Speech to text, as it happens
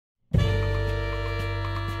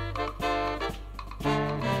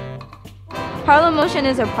Harlem Motion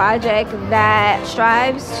is a project that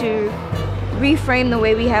strives to reframe the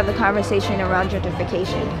way we have the conversation around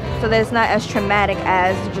gentrification so that it's not as traumatic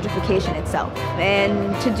as gentrification itself.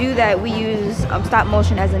 And to do that, we use stop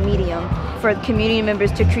motion as a medium for community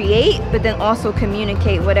members to create, but then also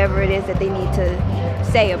communicate whatever it is that they need to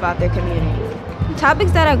say about their community.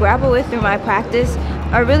 Topics that I grapple with through my practice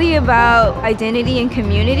are really about identity and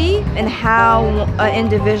community and how an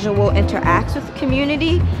individual interacts with the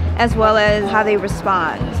community as well as how they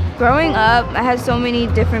respond. Growing up, I had so many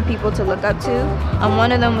different people to look up to.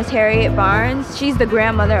 One of them was Harriet Barnes. She's the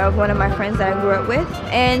grandmother of one of my friends that I grew up with,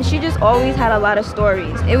 and she just always had a lot of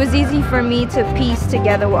stories. It was easy for me to piece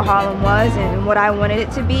together what Harlem was and what I wanted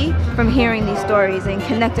it to be from hearing these stories and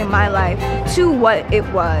connecting my life to what it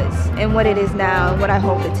was and what it is now and what I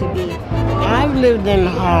hope it to be. I've lived in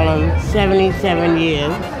Harlem 77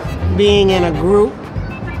 years, being in a group,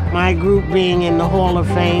 my group being in the Hall of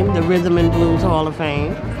Fame, the Rhythm and Blues Hall of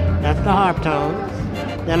Fame. That's the harp tones.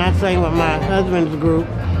 Then I sang with my husband's group,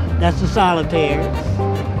 that's the solitaires.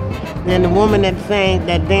 Then the woman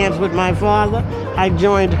that danced with my father, I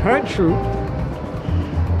joined her troupe,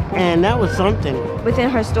 and that was something. Within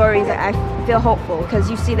her stories, I feel hopeful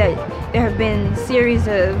because you see that there have been series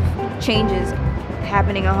of changes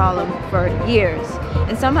happening in Harlem for years,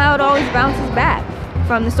 and somehow it always bounces back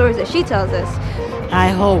from the stories that she tells us. I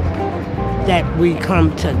hope that we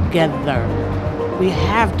come together. We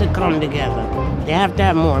have to come together. They have to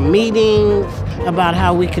have more meetings about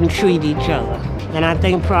how we can treat each other. And I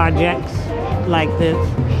think projects like this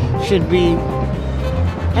should be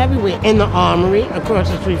everywhere. In the Armory, across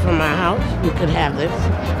the street from my house, we could have this.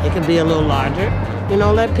 It could be a little larger. You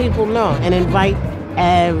know, let people know and invite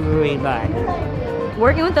everybody.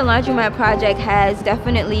 Working with the Laundromat project has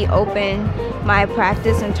definitely opened my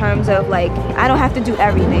practice in terms of I don't have to do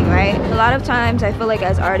everything, right? A lot of times I feel like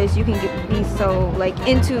as artists you can be so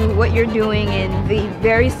into what you're doing and be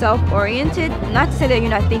very self-oriented. Not to say that you're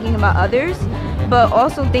not thinking about others, but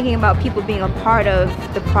also thinking about people being a part of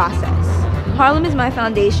the process. Harlem is my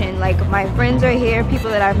foundation. My friends are here, people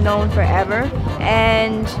that I've known forever,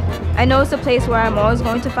 and I know it's a place where I'm always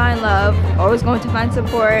going to find love, always going to find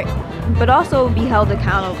support, but also be held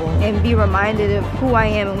accountable and be reminded of who I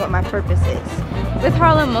am and what my purpose is. With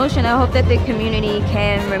Harlem Motion, I hope that the community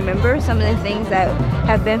can remember some of the things that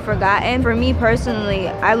have been forgotten. For me personally,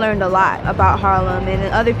 I learned a lot about Harlem, and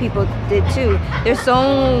other people did too. There's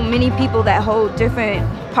so many people that hold different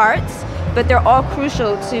parts, but they're all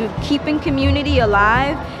crucial to keeping community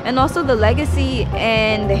alive and also the legacy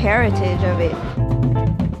and the heritage of it.